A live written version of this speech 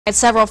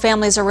Several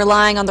families are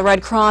relying on the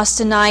Red Cross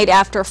tonight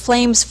after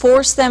flames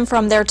forced them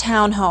from their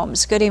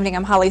townhomes. Good evening,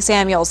 I'm Holly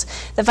Samuels.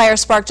 The fire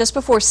sparked just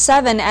before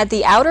 7 at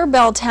the Outer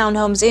Belle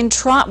Townhomes in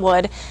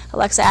Trotwood.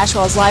 Alexa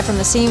Ashwell is live from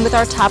the scene with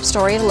our top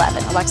story at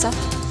 11. Alexa?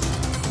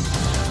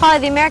 Holly,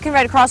 the American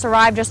Red Cross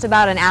arrived just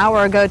about an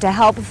hour ago to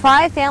help.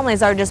 5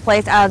 families are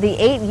displaced out of the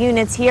 8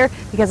 units here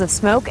because of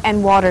smoke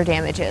and water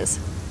damages.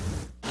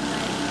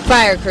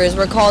 Fire crews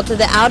were called to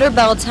the Outer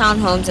Belle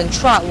Townhomes in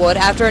Trotwood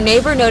after a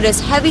neighbor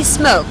noticed heavy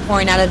smoke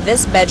pouring out of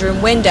this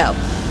bedroom window.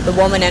 The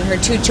woman and her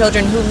 2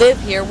 children who live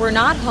here were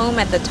not home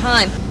at the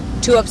time.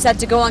 Too upset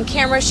to go on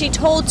camera, she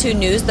told 2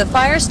 News the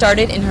fire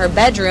started in her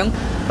bedroom,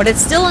 but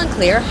it's still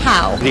unclear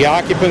how. The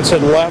occupants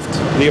had left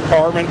the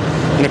apartment,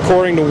 and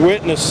according to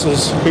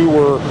witnesses who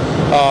were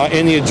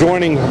in the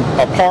adjoining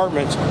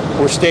apartments,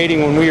 were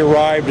stating when we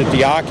arrived that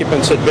the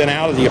occupants had been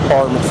out of the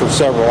apartment for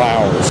several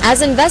hours.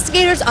 As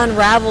investigators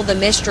unravel the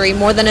mystery,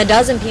 more than a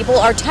dozen people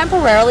are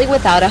temporarily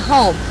without a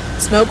home.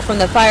 Smoke from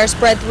the fire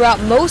spread throughout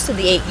most of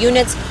the 8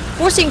 units,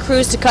 forcing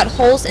crews to cut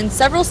holes in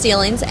several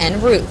ceilings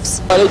and roofs.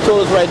 They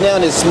told us right now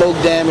there's smoke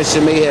damage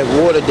and may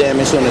have water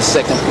damage on the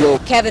 2nd floor.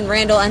 Kevin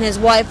Randall and his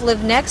wife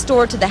live next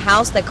door to the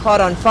house that caught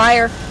on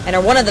fire and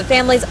are one of the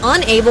families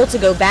unable to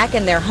go back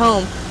in their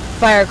home.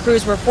 Fire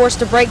crews were forced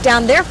to break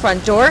down their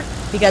front door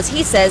because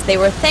he says they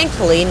were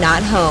thankfully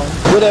not home.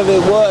 Whatever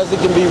it was, it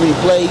can be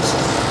replaced.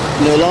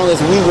 As long as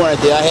we weren't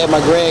there. I had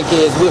my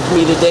grandkids with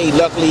me today.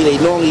 Luckily,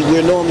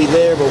 we're normally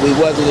there, but we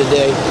wasn't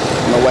today.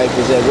 My wife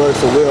was at work,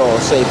 so we're all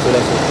safe for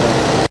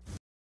that.